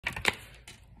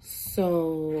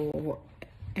So,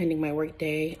 ending my work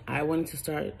day, I wanted to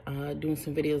start doing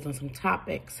some videos on some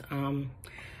topics.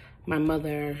 My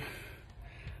mother,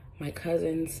 my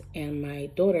cousins, and my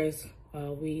daughters,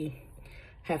 we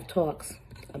have talks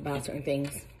about certain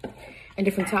things and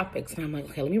different topics. And I'm like,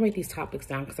 okay, let me write these topics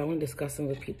down because I want to discuss them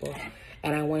with people.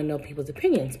 And I want to know people's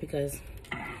opinions because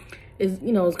it's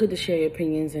good to share your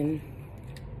opinions and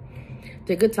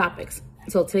they're good topics.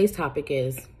 So today's topic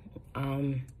is,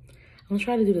 I'm going to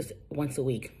try to do this once a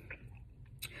week.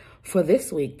 For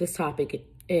this week, this topic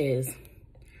is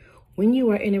when you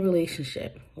are in a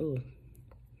relationship,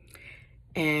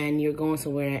 and you're going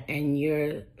somewhere and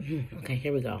you're, okay,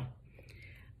 here we go.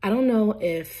 I don't know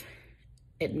if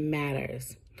it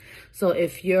matters. So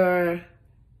if your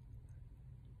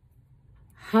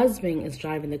husband is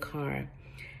driving the car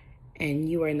and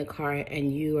you are in the car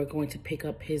and you are going to pick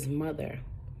up his mother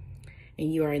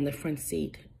and you are in the front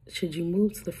seat, should you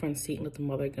move to the front seat and let the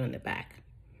mother go in the back?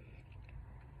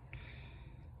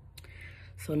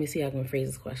 So let me see how I can phrase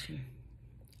this question.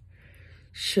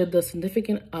 Should the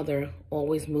significant other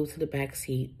always move to the back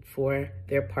seat for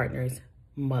their partner's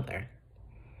mother?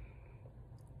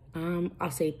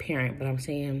 I'll say parent, but I'm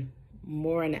saying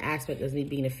more in the aspect of me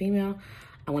being a female.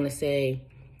 I want to say,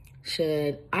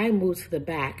 should I move to the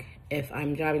back if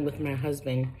I'm driving with my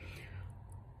husband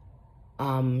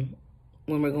when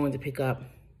we're going to pick up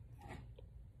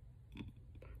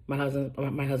my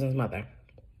husband's mother?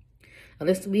 Now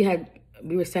this, we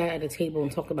were sat at a table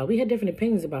and talked about, we had different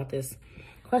opinions about this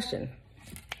question.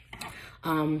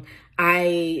 I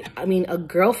mean, a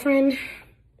girlfriend,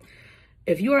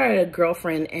 if you are a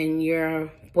girlfriend and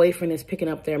your boyfriend is picking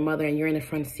up their mother and you're in the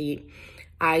front seat,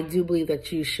 I do believe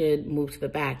that you should move to the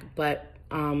back. But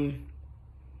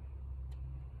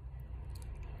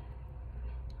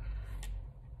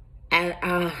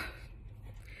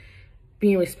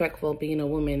being respectful, being a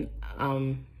woman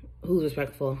who's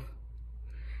respectful,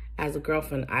 as a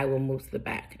girlfriend, I will move to the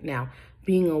back. Now,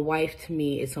 being a wife to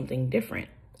me is something different.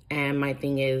 And my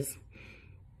thing is,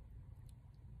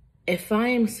 if I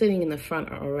am sitting in the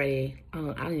front already, I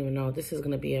don't even know, this is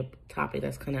going to be a topic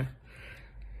that's kind of,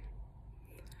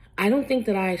 I don't think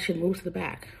that I should move to the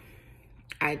back.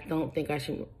 I don't think I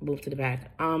should move to the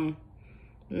back. I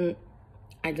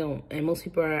don't. And most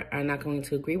people are not going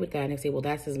to agree with that. And they say, well,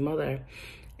 that's his mother.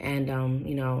 And,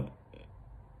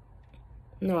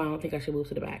 no, I don't think I should move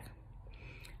to the back.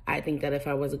 I think that if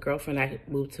I was a girlfriend, I could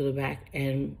move to the back.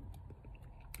 And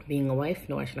being a wife,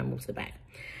 no, I should not move to the back.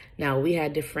 Now, we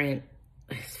had different,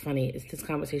 it's funny, this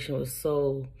conversation was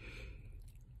so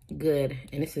good.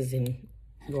 And this is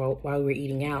while we were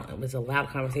eating out. It was a loud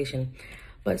conversation.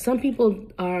 But some people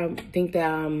think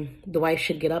that the wife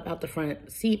should get up out the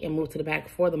front seat and move to the back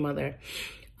for the mother.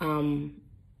 I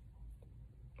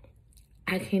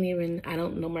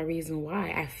don't know my reason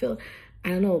why. I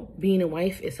don't know, being a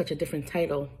wife is such a different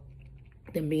title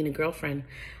than being a girlfriend.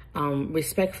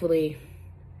 Respectfully,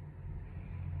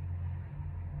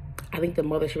 I think the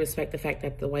mother should respect the fact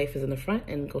that the wife is in the front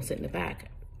and go sit in the back.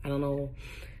 I don't know,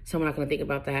 someone not gonna think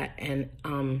about that. And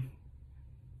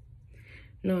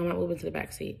no, I'm not moving to the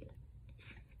back seat.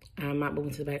 I'm not moving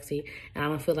to the back seat. And I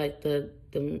don't feel like the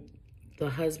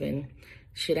husband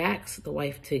should ask the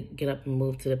wife to get up and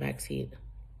move to the back seat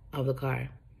of the car.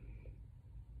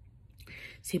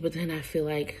 See, but then I feel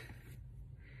like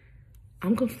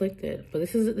I'm conflicted. But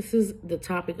this is the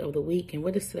topic of the week. And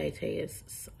what is today? Today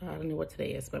is, I don't know what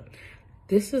today is, but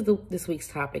this is this week's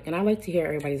topic. And I'd like to hear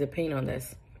everybody's opinion on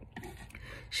this.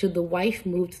 Should the wife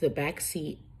move to the back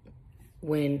seat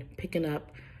when picking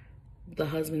up the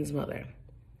husband's mother?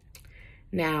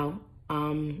 Now,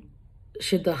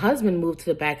 should the husband move to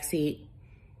the back seat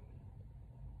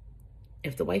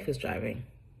if the wife is driving?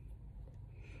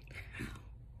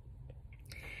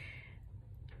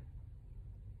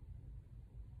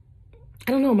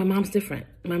 I don't know. My mom's different.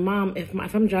 My mom, if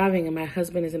I'm driving and my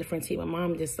husband is in the front seat, my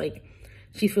mom just like,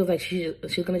 she feels like she's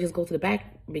gonna just go to the back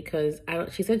because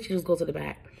she said she just go to the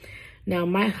back. Now,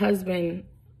 my husband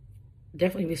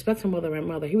definitely respects her mother and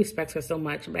mother. He respects her so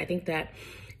much, but I think that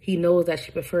he knows that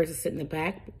she prefers to sit in the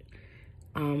back.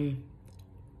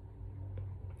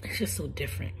 It's just so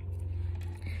different.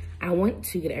 I want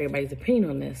to get everybody's opinion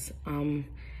on this.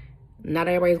 Not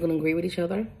everybody's going to agree with each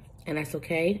other, and that's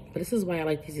okay. But this is why I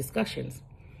like these discussions.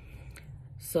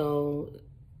 So,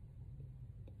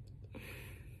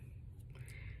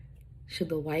 should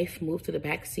the wife move to the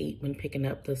back seat when picking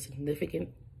up the significant?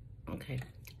 Okay.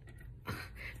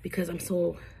 Because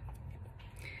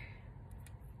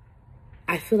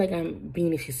I feel like I'm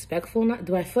being disrespectful.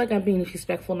 Do I feel like I'm being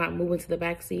disrespectful not moving to the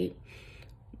back seat?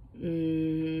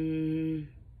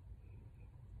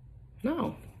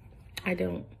 No. I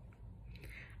don't.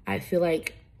 I feel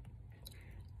like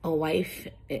a wife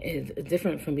is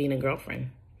different from being a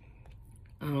girlfriend.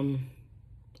 I'm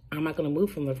not going to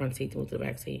move from the front seat to move to the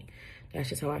back seat. That's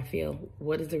just how I feel.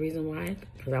 What is the reason why?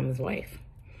 Because I'm his wife.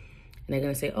 And they're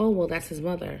going to say, oh, well, that's his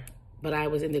mother. But I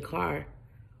was in the car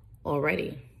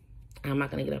already. I'm not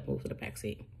going to get up and move to the back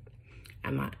seat.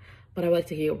 I'm not. But I would like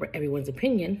to hear everyone's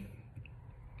opinion.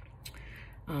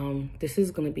 This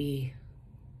is going to be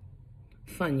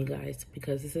fun, you guys,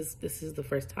 because this is the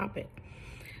first topic.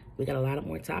 We got a lot of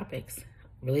more topics,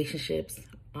 relationships,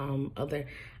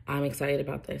 I'm excited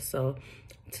about this. So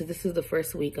this is the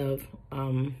first week of, I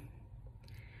don't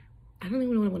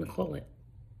even know what I want to call it,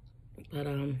 but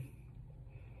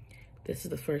this is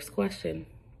the first question.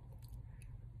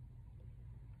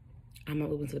 I'm not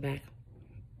moving to the back.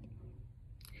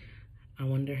 I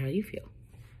wonder how you feel.